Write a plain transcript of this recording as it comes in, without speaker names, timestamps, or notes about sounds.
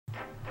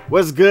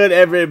What's good,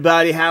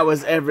 everybody? How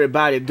is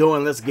everybody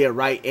doing? Let's get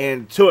right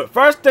into it.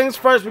 First things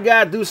first, we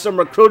gotta do some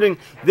recruiting.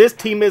 This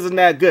team isn't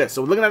that good,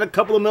 so we're looking at a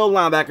couple of middle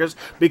linebackers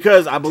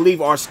because I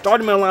believe our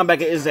starting middle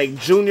linebacker is a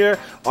junior.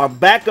 Our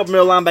backup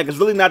middle linebacker is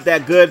really not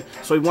that good,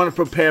 so we want to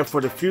prepare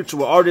for the future.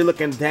 We're already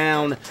looking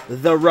down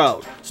the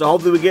road, so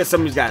hopefully we get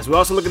some of these guys. We're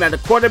also looking at the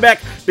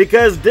quarterback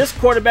because this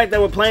quarterback that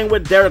we're playing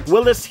with, Derek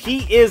Willis,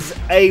 he is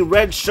a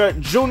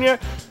redshirt junior.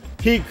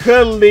 He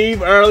could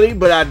leave early,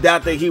 but I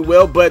doubt that he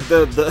will. But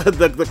the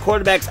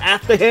quarterbacks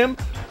after him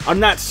are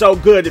not so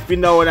good, if you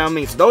know what I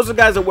mean. So those are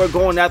guys that we're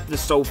going after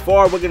so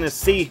far. We're going to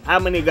see how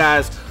many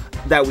guys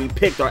that we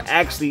picked are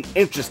actually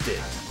interested.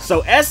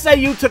 So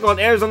SAU took on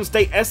Arizona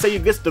State. SAU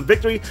gets the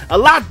victory. A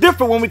lot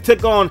different when we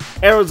took on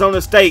Arizona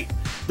State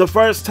the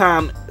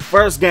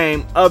first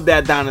game of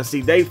that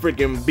dynasty. They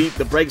freaking beat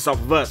the brakes off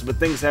of us, but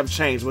things have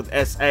changed with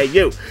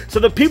SAU. So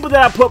the people that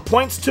I put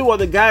points to are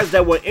the guys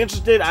that were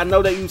interested. I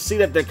know that you see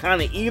that they're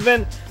kind of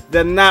even.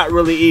 They're not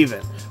really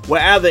even. We're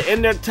either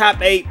in their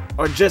top 8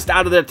 or just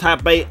out of their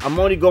top 8. I'm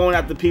only going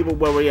after people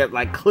where we're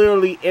like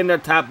clearly in their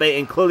top 8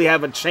 and clearly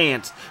have a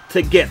chance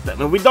to get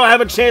them. If we don't have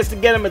a chance to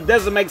get them, it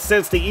doesn't make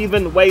sense to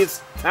even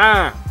waste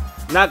time.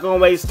 Not gonna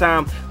waste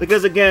time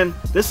because again,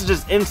 this is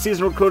just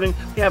in-season recruiting.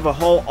 We have a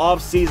whole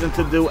off-season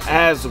to do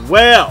as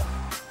well.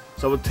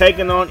 So we're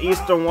taking on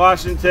Eastern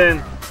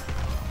Washington.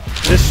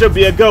 This should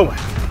be a good one.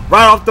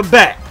 Right off the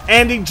bat,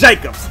 Andy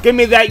Jacobs. Give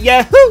me that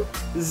Yahoo!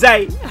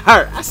 Zay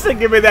hurt. I said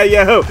give me that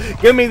Yahoo.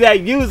 Give me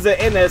that user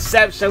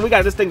interception. We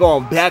got this thing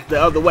going back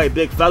the other way,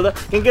 big fella.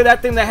 Can get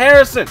that thing to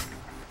Harrison.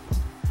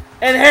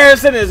 And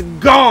Harrison is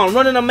gone,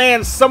 running a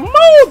man smooth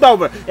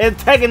over and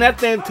taking that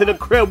thing to the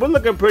crib. We're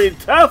looking pretty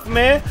tough,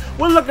 man.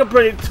 We're looking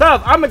pretty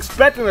tough. I'm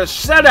expecting a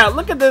shutout.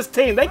 Look at this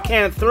team. They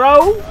can't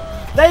throw.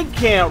 They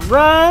can't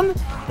run.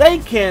 They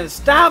can't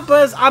stop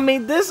us. I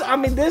mean, this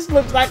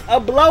looks like a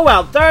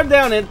blowout. 3rd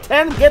down and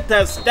 10. Get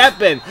that step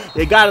in.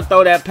 You got to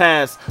throw that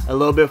pass a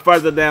little bit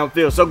further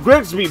downfield. So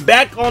Grigsby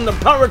back on the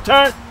punt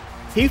return.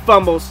 He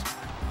fumbles.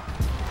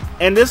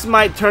 And this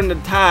might turn the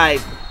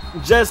tide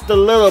just a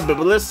little bit,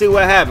 but let's see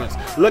what happens.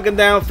 Looking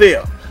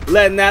downfield,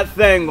 letting that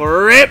thing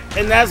rip,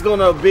 and that's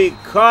gonna be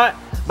caught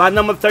by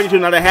number 32.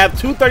 Now they have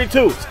 2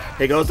 32s.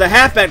 Here goes the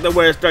halfback that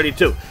wears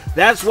 32.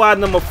 That's why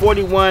number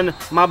 41,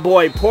 my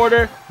boy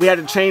Porter, we had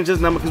to change his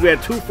number because we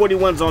had 2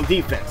 41s on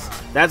defense.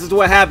 That's just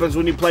what happens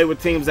when you play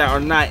with teams that are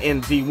not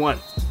in D1.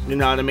 You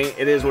know what I mean?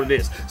 It is what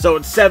it is. So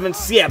it's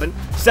 7-7.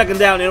 2nd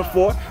down and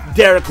 4.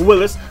 Derek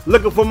Willis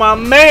looking for my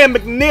man.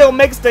 McNeil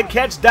makes the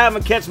catch.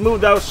 Diamond catch. Move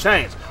those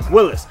chains.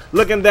 Willis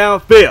looking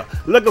downfield.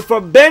 Looking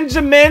for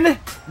Benjamin.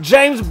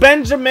 James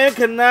Benjamin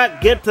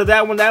cannot get to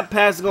that one. That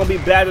pass is going to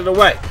be batted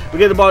away. We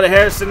get the ball to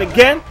Harrison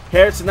again.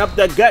 Harrison up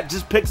the gut.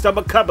 Just picks up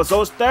a couple.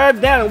 So it's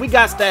 3rd down and we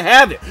got to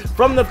have it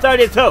from the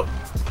 32.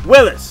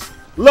 Willis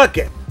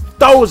looking.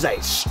 Throws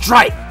a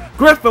strike.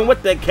 Griffin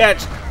with the catch.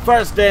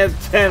 1st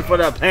and 10 for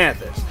the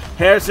Panthers.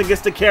 Harrison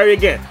gets the carry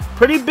again.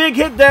 Pretty big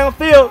hit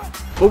downfield,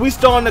 but we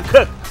still on the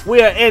cook.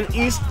 We are in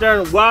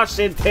Eastern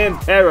Washington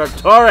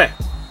territory.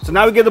 So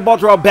now we get the ball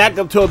to our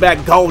backup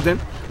tailback, Golden.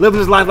 Living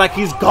his life like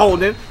he's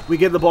golden. We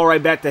give the ball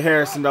right back to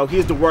Harrison, though.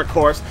 He's the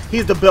workhorse.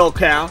 He's the bell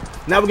cow.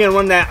 Now we're going to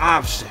run that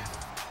option.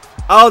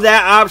 Oh,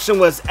 that option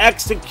was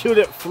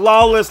executed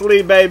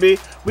flawlessly, baby.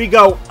 We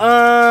go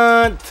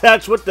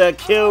untouched with the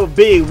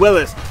QB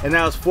Willis, and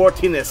that was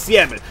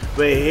 14-7.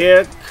 But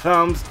here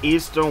comes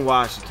Eastern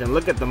Washington.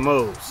 Look at the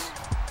moves.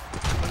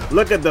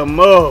 Look at the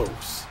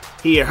moves.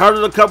 He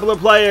hurdled a couple of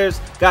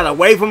players, got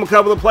away from a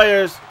couple of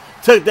players,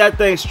 took that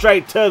thing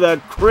straight to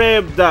the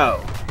crib,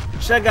 though.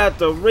 Check out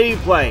the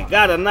replay.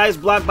 Got a nice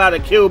block by the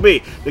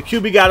QB. The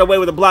QB got away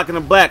with a block in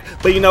the back,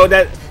 but you know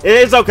that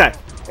it's okay.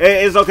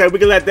 It's okay. We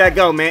can let that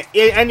go, man.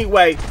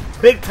 Anyway,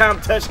 big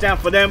time touchdown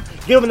for them.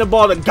 Giving the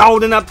ball to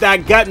Golden up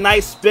that gut.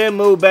 Nice spin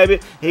move, baby.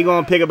 He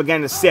gonna pick up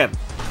again to 7.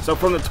 So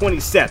from the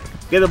 27,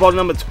 get the ball to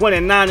number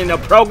 29 in the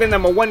program.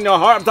 Number 1 in your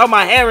heart. I'm talking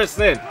about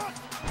Harrison.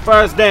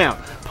 1st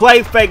down.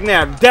 Play fake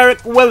now.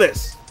 Derek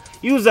Willis.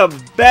 You's a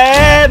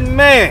bad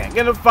man.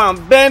 Gonna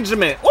find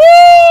Benjamin.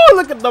 Ooh,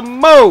 look at the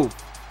move.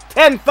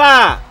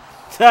 10-5.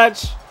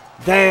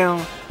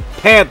 Touchdown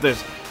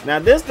Panthers. Now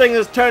this thing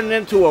is turning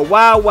into a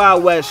Wild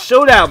Wild West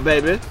shootout,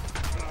 baby.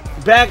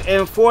 Back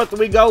and forth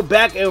we go.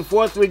 Back and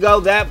forth we go.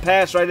 That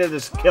pass right there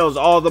just kills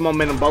all the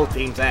momentum both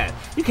teams had.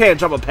 You can't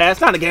drop a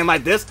pass. Not in a game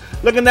like this.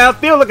 Looking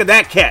downfield. Look at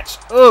that catch.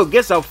 Ooh,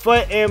 gets a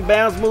foot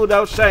inbounds. Move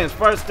those chains.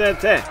 1st and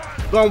 10.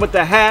 Going with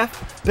the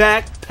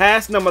half-back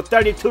pass. Number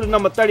 32 to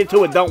number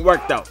 32. It don't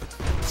work, though.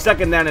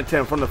 2nd down and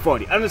 10 from the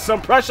 40. Under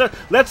some pressure.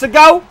 Let's it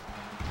go.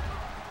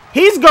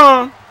 He's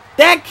gone.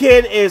 That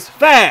kid is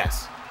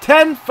fast.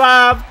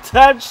 10-5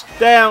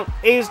 touchdown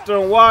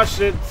Eastern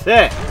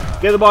Washington.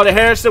 Get the ball to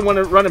Harrison when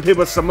running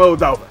people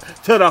smooth over.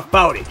 To the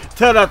 40,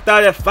 to the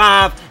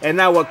 35, and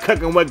now we're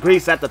cooking with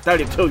grease at the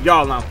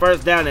 32-yard line.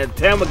 1st down and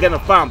 10. We're going to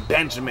find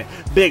Benjamin.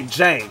 Big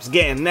James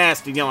getting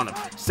nasty on him.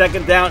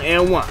 2nd down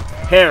and 1.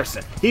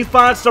 Harrison. He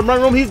finds some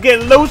run room. He's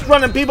getting loose,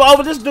 running people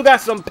over. This dude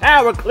got some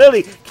power,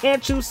 clearly.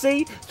 Can't you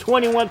see?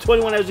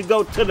 21-21 as you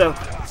go to the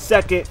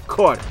 2nd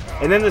quarter.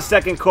 And in the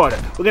second quarter,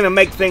 we're going to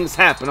make things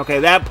happen. Okay,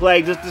 that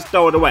play, just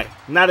throw it away.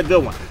 Not a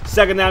good one.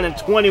 Second down and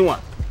 21.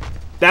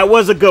 That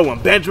was a good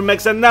one. Benjamin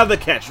makes another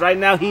catch. Right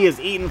now, he is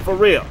eating for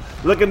real.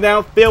 Looking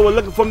downfield, we're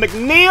looking for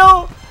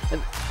McNeil.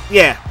 And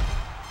yeah,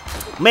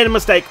 made a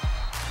mistake.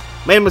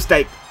 Made a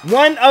mistake.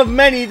 One of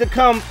many to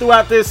come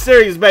throughout this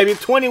series, baby.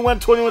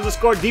 21-21 to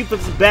score.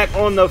 Defense is back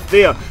on the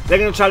field. They're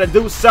going to try to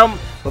do something,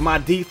 but my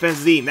defense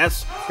is eating.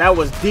 That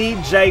was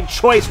DJ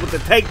Choice with the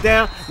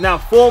takedown. Now,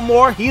 4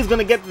 more. He's going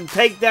to get the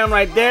takedown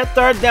right there.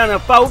 Third down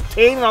and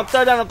 14. And on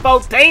third down and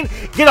 14,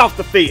 get off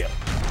the field.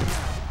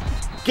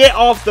 Get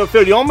off the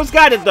field. You almost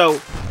got it, though,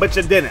 but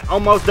you didn't.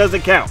 Almost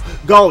doesn't count.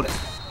 Golden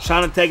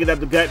trying to take it up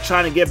the gut,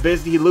 trying to get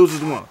busy. He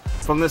loses one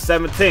from the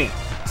 17.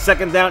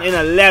 Second down and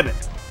 11.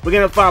 We're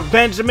going to find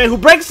Benjamin, who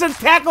breaks the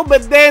tackle,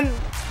 but then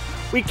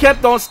we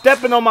kept on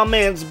stepping on my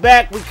man's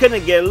back. We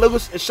couldn't get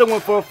loose. It should have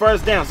went for a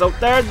first down. So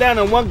third down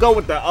and 1 go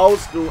with the old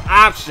school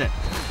option.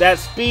 That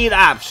speed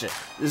option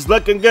is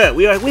looking good.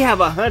 We have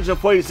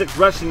 146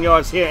 rushing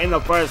yards here in the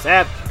first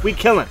half. We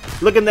killing.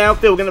 Looking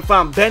downfield, we're going to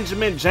find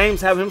Benjamin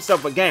James having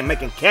himself a game,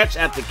 making catch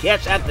after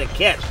catch after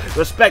catch.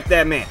 Respect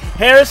that man.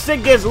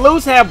 Harrison gets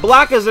loose, had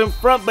blockers in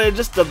front, but it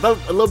just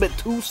developed a little bit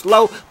too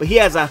slow. But he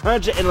has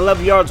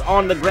 111 yards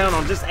on the ground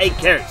on just 8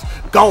 carries.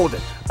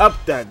 Golden up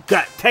the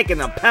gut,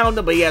 taking a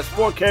pounder, but he has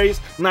 4 carries,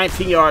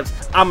 19 yards.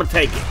 I'm going to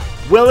take it.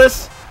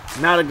 Willis,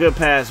 not a good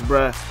pass,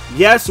 bruh.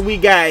 Yes, we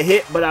got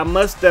hit, but I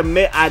must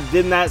admit I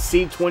did not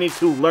see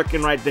 22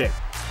 lurking right there.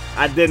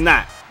 I did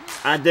not.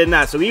 I did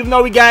not. So even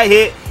though we got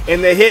hit,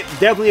 and the hit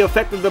definitely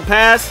affected the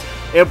pass,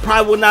 it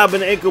probably would not have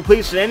been an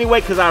incompletion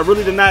anyway, because I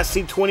really did not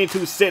see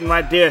 22 sitting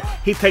right there.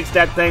 He takes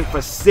that thing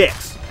for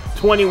 6.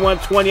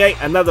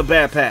 21-28, another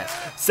bad pass.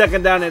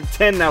 Second down and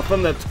 10 now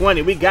from the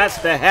 20. We got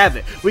to have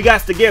it. We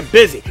got to get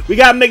busy. We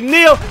got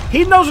McNeil.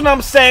 He knows what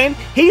I'm saying.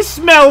 He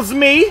smells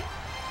me,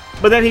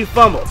 but then he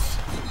fumbles.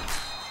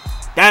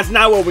 That's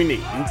not what we need.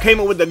 You came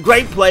up with a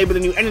great play, but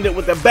then you ended it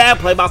with a bad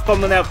play by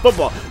fumbling that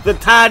football. The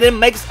tight end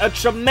makes a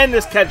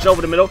tremendous catch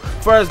over the middle.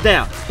 First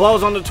down.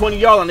 Ball's on the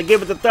 20-yard line. They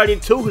give it to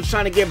 32, who's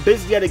trying to get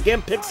busy yet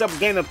again. Picks up a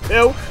gain of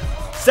 2.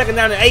 Second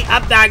down and 8.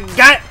 After I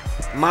got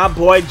my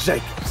boy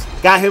Jacobs.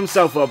 Got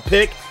himself a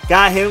pick.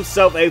 Got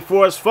himself a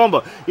forced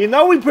fumble. You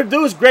know we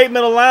produce great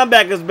middle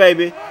linebackers,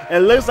 baby.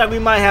 And it looks like we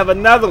might have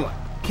another one.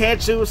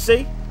 Can't you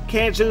see?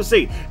 Can't you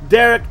see?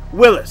 Derek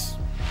Willis.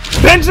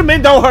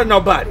 Benjamin don't hurt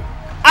nobody.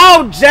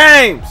 Oh,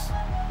 James.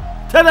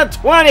 To the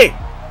 20.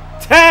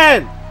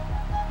 10.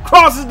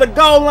 Crosses the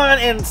goal line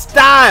in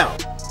style.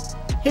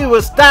 He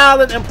was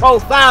styling and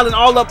profiling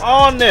all up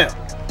on them.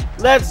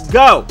 Let's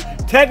go.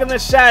 Taking the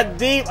shot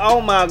deep. Oh,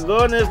 my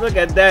goodness. Look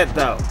at that,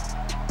 though.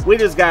 We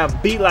just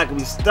got beat like we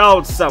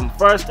stole something.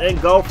 First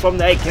and goal from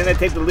the 8. Can they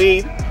take the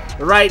lead?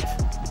 Right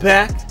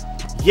back.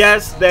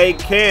 Yes, they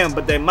can,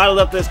 but they might have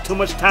left us too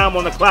much time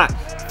on the clock.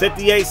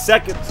 58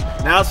 seconds.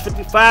 Now it's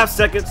 55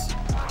 seconds.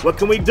 What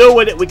can we do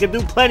with it? We can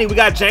do plenty. We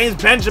got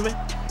James Benjamin.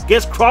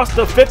 Gets crossed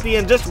the 50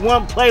 in just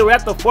one play. We're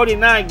at the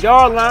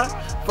 49-yard line.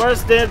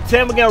 First and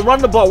 10. We're going to run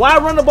the ball. Why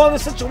run the ball in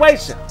this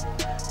situation?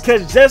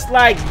 Because just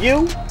like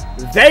you,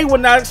 they were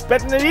not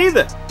expecting it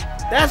either.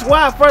 That's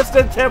why first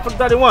and 10 from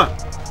 31.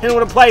 Hit him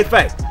with a play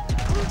fake.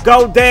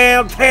 Go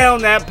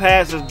downtown. That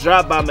pass is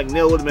dropped by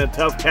McNeil. Would have been a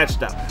tough catch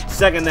though.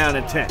 Second down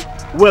and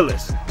 10.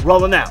 Willis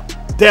rolling out.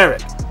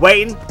 Derek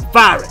waiting.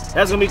 Firing.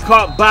 That's going to be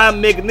caught by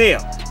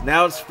McNeil.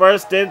 Now it's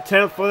first and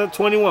 10 from the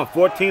 21.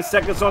 14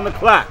 seconds on the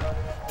clock.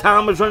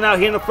 Time is running out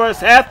here in the first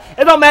half.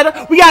 It don't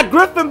matter. We got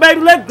Griffin,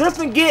 baby. Let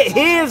Griffin get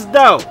his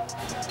though.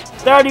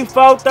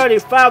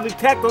 34-35. We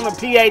tacked on the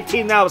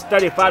PAT. Now it's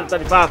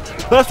 35-35.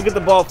 Plus we get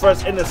the ball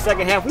first in the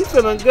second half. We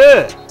feeling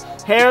good.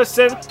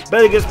 Harrison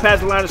barely gets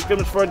past the line of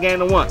scrimmage for a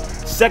gain of 1.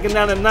 Second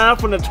down and 9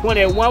 from the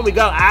 21. We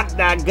got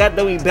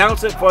then we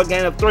bounce it for a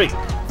gain of 3.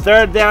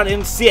 Third down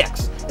and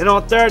 6. And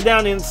on third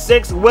down and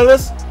 6,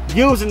 Willis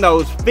using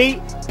those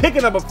feet,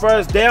 picking up a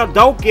first down.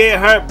 Don't get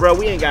hurt, bro.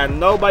 We ain't got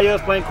nobody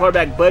else playing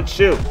quarterback but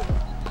you.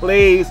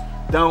 Please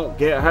don't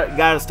get hurt.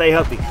 Got to stay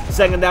healthy.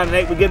 Second down and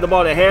 8. We give the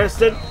ball to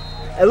Harrison.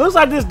 It looks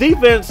like this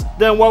defense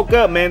done woke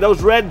up, man.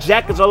 Those red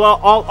jackets are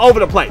all over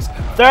the place.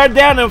 Third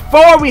down and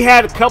 4. We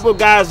had a couple of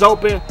guys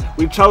open.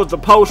 We chose the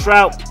post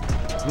route.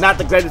 Not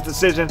the greatest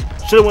decision.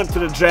 Should have went to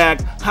the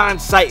drag.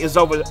 Hindsight is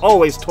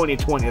always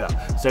 20/20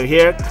 though. So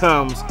here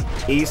comes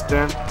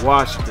Eastern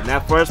Washington.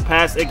 That first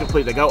pass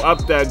incomplete. They go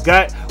up the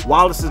gut.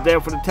 Wallace is there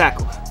for the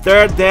tackle.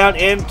 Third down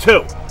and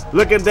 2.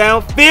 Looking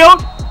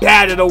downfield.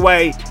 Batted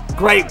away.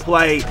 Great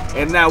play.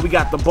 And now we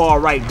got the ball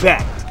right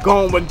back.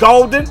 Going with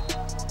Golden.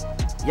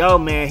 Yo,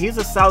 man, he's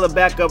a solid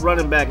backup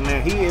running back,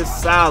 man. He is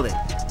solid.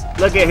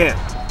 Look at him.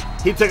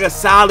 He took a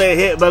solid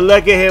hit, but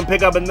look at him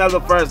pick up another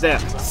first down.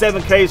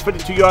 7 carries,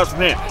 52 yards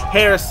from here.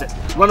 Harrison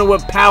running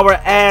with power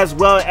as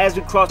well as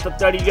we cross the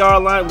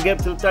 30-yard line. We get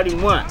to the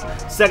 31.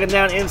 Second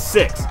down and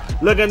 6.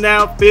 Looking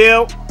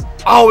downfield.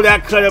 Oh,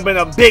 that could have been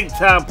a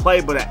big-time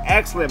play, but an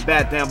excellent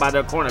bat down by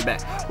their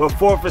cornerback. We're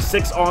 4 for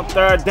 6 on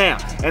 3rd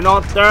down. And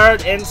on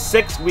 3rd and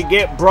 6, we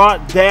get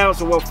brought down,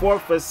 so we're 4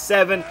 for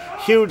 7.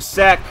 Huge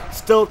sack,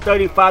 still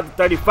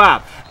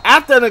 35-35.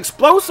 After an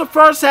explosive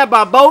first half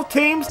by both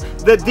teams,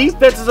 the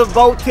defenses of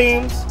both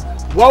teams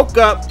woke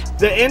up.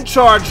 They're in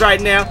charge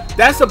right now.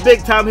 That's a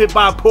big-time hit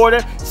by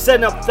Porter,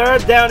 setting up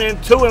 3rd down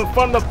and 2 in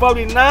front of the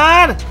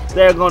 49.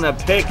 They're going to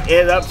pick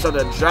it up, so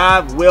the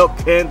drive will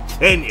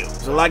continue.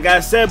 So like I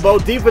said,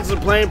 both defenses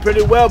are playing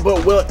pretty well,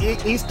 but will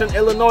Eastern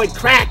Illinois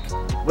crack?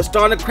 We're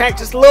starting to crack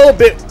just a little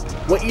bit.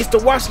 Will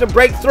Eastern Washington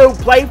break through?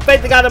 Play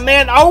fake, they got a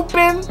man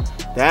open.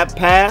 That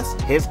pass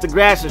hits the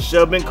grass and should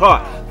have been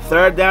caught.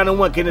 3rd down and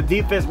 1. Can the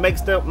defense make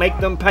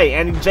them pay?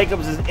 Andy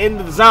Jacobs is in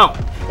the zone.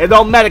 It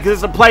don't matter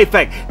because it's a play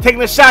fake.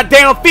 Taking a shot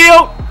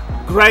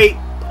downfield. Great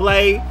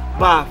play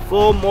by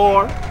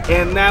Fulmore.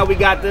 And now we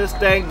got this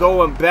thing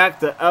going back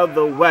the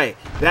other way.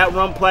 That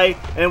run play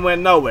and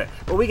went nowhere.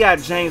 But we got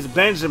James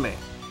Benjamin.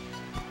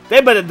 They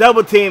better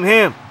double team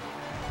him.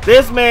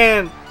 This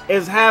man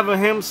is having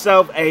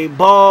himself a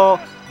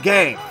ball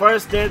game.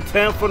 1st and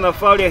 10 from the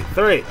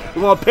 43.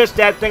 We're going to pitch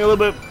that thing a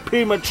little bit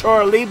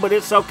prematurely, but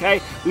it's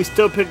okay. We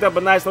still picked up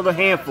a nice little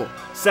handful.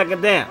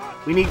 2nd down.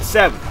 We need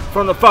 7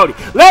 from the 40.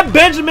 Let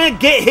Benjamin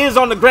get his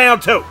on the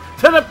ground too.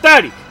 To the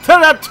 30. To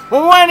the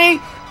 20.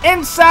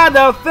 Inside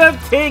the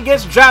 15.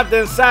 Gets dropped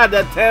inside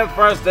the 10.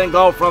 1st and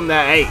goal from the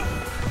 8.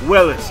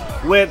 Willis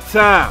with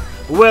time.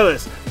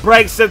 Willis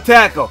breaks the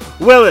tackle.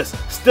 Willis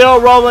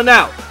still rolling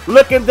out.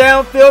 Looking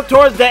downfield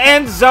towards the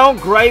end zone.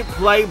 Great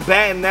play,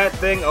 batting that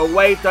thing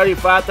away.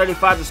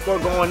 35-35 the score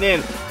going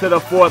in to the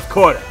 4th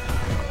quarter.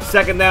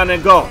 2nd down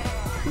and goal.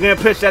 We're going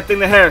to pitch that thing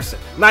to Harrison.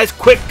 Nice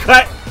quick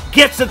cut.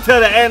 Gets it to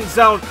the end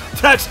zone.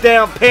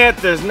 Touchdown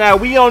Panthers. Now,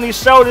 we only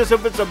show this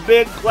if it's a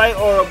big play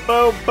or a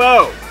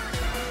boo-boo.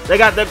 They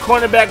got their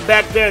cornerback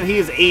back there, and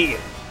he's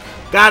eating.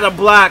 Got a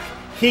block.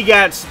 He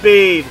got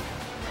speed.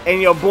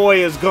 And your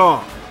boy is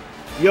gone.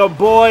 Your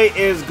boy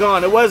is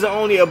gone. It wasn't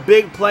only a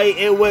big play.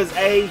 It was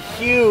a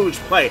huge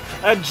play.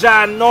 A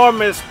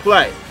ginormous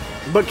play.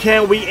 But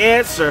can we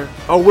answer,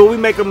 or will we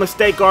make a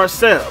mistake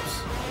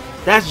ourselves?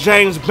 That's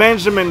James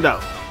Benjamin,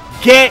 though.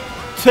 Get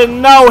to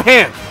know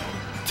him.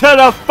 To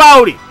the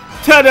 40,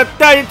 to the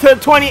 30, to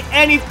the 20.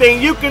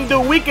 Anything you can do,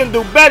 we can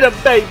do better,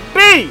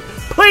 baby.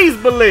 Please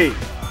believe.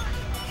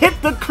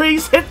 Hit the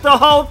crease, hit the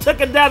hole,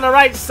 took it down the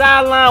right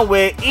sideline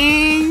with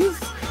ease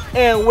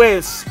and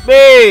with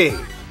speed.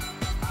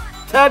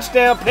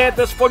 Touchdown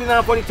Panthers.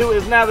 49-42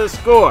 is now the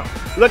score.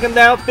 Looking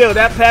downfield,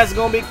 that pass is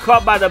going to be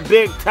caught by the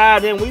big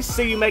tight end. We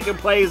see you making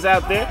plays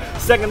out there.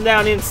 2nd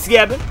down in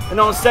 7. And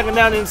on 2nd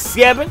down in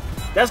 7,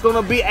 that's going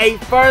to be a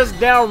 1st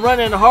down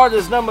running hard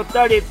as number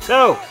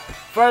 32.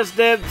 1st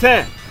and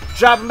 10.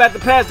 Dropping back the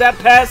pass. That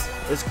pass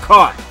is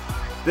caught.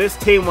 This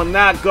team will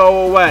not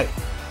go away.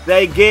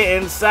 They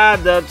get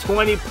inside the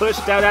 20,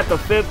 pushed out at the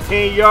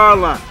 15-yard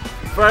line.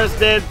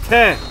 1st and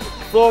 10.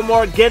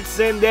 Fulmore gets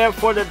in there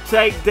for the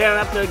takedown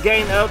after a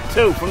gain of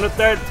 2 from the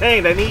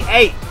 13. They need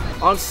 8.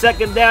 On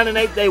 2nd down and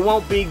 8, they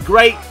won't be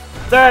great.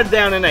 3rd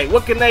down and 8.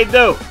 What can they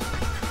do?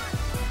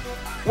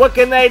 What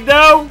can they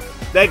do?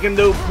 They can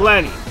do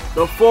plenty.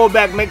 The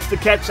fullback makes the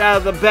catch out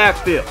of the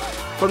backfield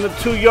from the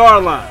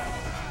 2-yard line.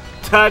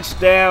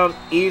 Touchdown,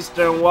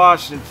 Eastern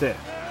Washington.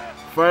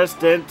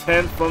 1st and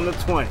 10 from the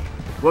 20.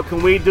 What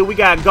can we do? We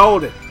got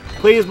Golden.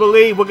 Please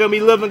believe we're going to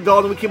be living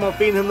Golden. We keep on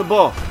feeding him the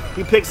ball.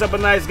 He picks up a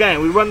nice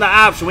game. We run the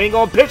option. We ain't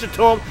going to pitch it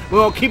to him. We're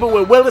going to keep it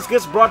with Willis.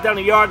 Gets brought down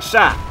a yard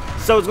shot.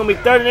 So it's going to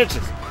be 30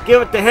 inches.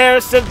 Give it to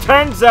Harrison.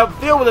 Turns up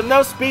field with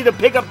enough speed to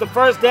pick up the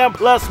 1st down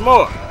plus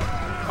more.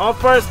 On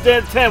 1st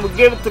and 10, we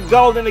give it to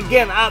Golden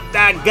again. Out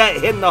that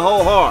gut, hitting the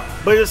hole hard.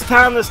 But it's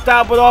time to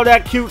stop with all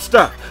that cute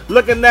stuff.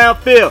 Looking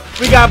downfield,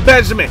 we got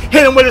Benjamin.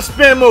 Hit him with a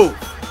spin move.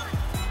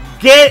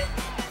 Get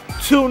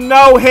to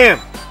know him.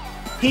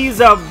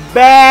 He's a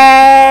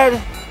bad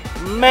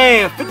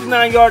man.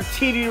 59-yard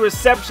TD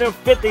reception.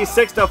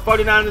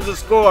 56-49 is the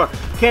score.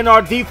 Can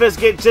our defense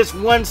get just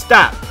one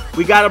stop?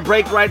 We got a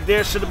break right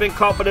there. Should have been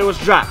caught, but it was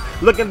dropped.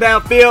 Looking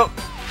downfield,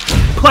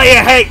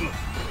 player hating.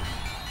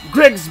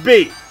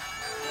 Grigsby.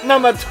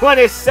 Number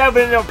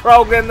 27 in the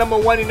program. Number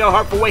 1 in the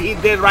heart for what he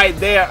did right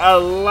there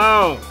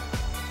alone.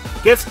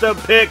 Gets the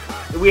pick.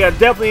 We are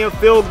definitely in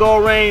field goal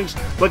range,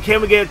 but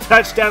can we get a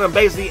touchdown and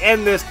basically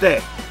end this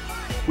thing?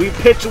 We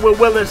pitch it with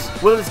Willis.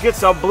 Willis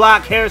gets a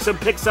block. Harrison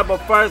picks up a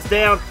 1st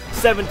down.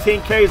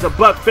 17 carries,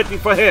 $150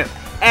 for him.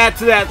 Add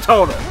to that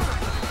total.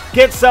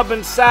 Gets up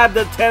inside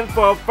the 10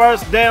 for a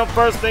 1st down.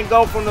 1st and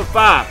goal from the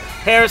 5.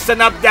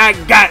 Harrison up that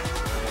gut.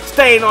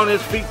 Staying on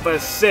his feet for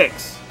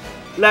 6.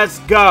 Let's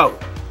go.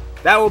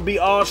 That will be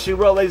all she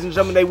wrote, ladies and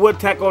gentlemen. They would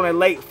tack on a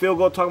late field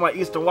goal talking about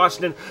Eastern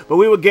Washington, but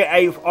we would get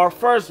our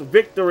first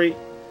victory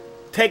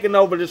taking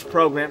over this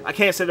program. I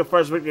can't say the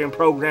first victory in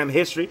program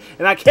history,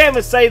 and I can't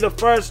even say the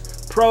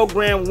first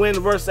program win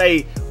versus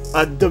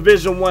a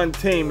Division I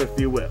team, if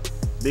you will,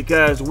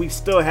 because we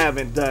still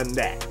haven't done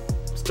that.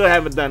 Still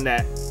haven't done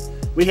that.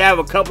 We have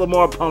a couple of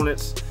more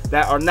opponents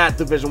that are not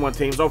Division I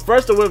teams. So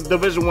first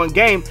Division I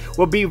game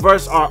will be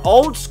versus our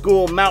old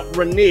school Mount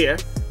Rainier.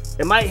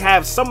 It might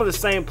have some of the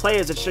same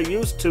players that you're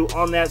used to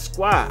on that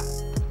squad.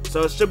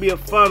 So it should be a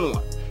fun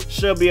one.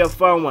 Should be a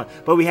fun one.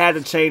 But we had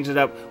to change it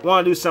up.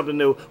 Want to do something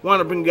new. Want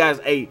to bring you guys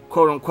a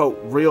quote-unquote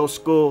real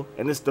school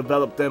and just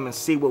develop them and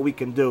see what we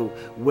can do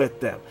with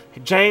them.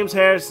 James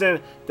Harrison,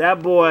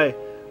 that boy,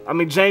 I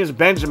mean James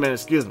Benjamin,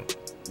 excuse me.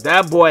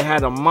 That boy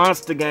had a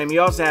monster game. He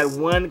also had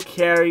 1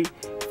 carry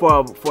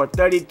for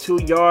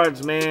 32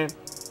 yards, man.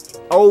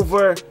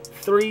 Over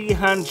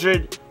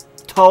 300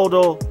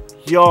 total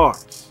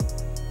yards.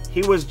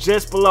 He was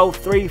just below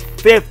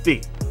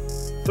 350.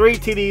 3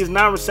 TDs,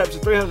 9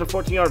 receptions,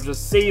 314 yards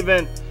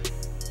receiving.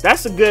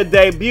 That's a good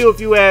debut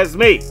if you ask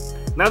me.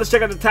 Now let's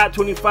check out the top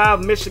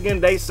 25. Michigan,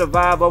 they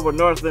survive over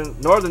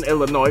Northern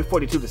Illinois,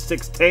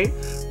 42-16.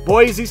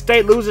 Boise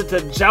State loses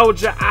to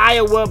Georgia.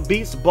 Iowa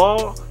beats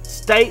Ball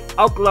State.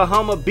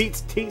 Oklahoma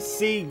beats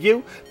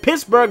TCU.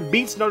 Pittsburgh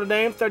beats Notre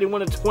Dame,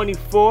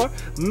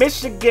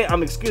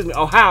 31-24.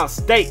 Ohio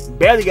State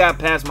barely got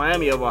past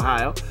Miami of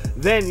Ohio.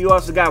 Then you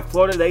also got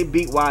Florida, they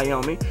beat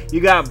Wyoming. You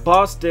got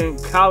Boston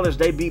College,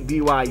 they beat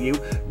BYU.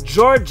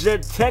 Georgia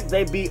Tech,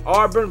 they beat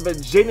Auburn.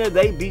 Virginia,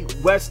 they beat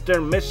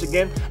Western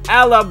Michigan.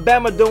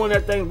 Alabama doing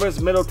their thing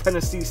versus Middle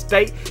Tennessee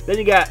State. Then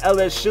you got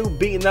LSU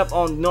beating up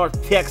on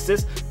North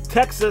Texas.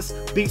 Texas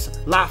beats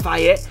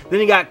Lafayette. Then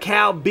you got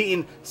Cal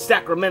beating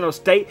Sacramento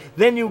State.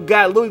 Then you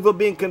got Louisville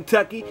beating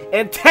Kentucky.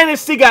 And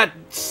Tennessee got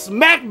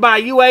smacked by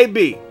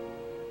UAB.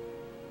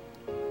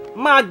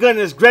 My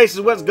goodness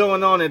gracious, what's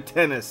going on in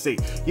Tennessee?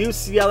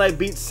 UCLA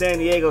beats San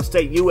Diego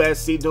State.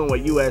 USC doing what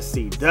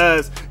USC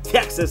does.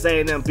 Texas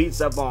A&M beats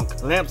up on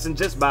Clemson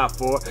just by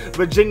 4.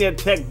 Virginia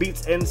Tech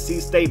beats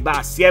NC State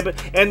by 7.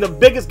 And the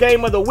biggest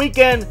game of the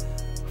weekend,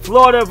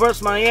 Florida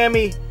versus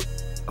Miami.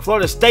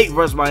 Florida State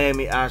versus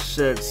Miami, I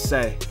should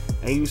say.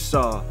 And you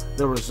saw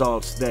the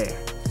results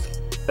there.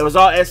 It was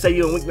all SAU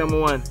in week number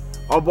 1.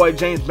 Our boy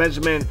James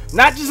Benjamin,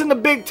 not just in the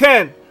Big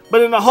Ten,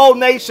 but in the whole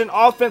nation,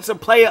 Offensive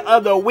Player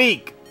of the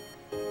Week.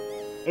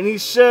 And he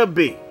should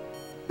be.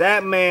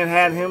 That man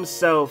had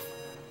himself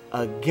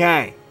a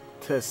game,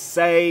 to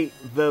say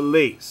the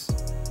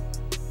least.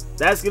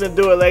 That's going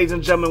to do it, ladies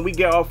and gentlemen. We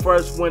get our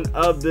first win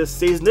of this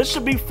season. This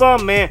should be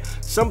fun, man.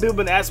 Some people have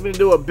been asking me to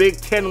do a Big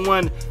Ten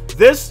one.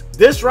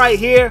 This right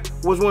here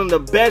was one of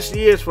the best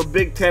years for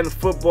Big Ten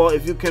football,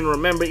 if you can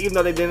remember. Even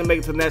though they didn't make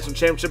it to the national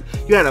championship,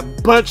 you had a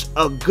bunch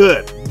of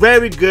good,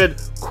 very good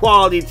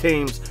quality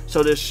teams.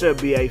 So this should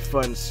be a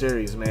fun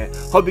series, man.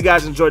 Hope you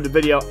guys enjoyed the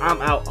video.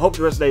 I'm out. Hope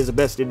the rest of the day is the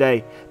best of your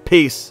day.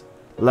 Peace,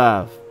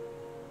 love,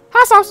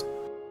 hot sauce.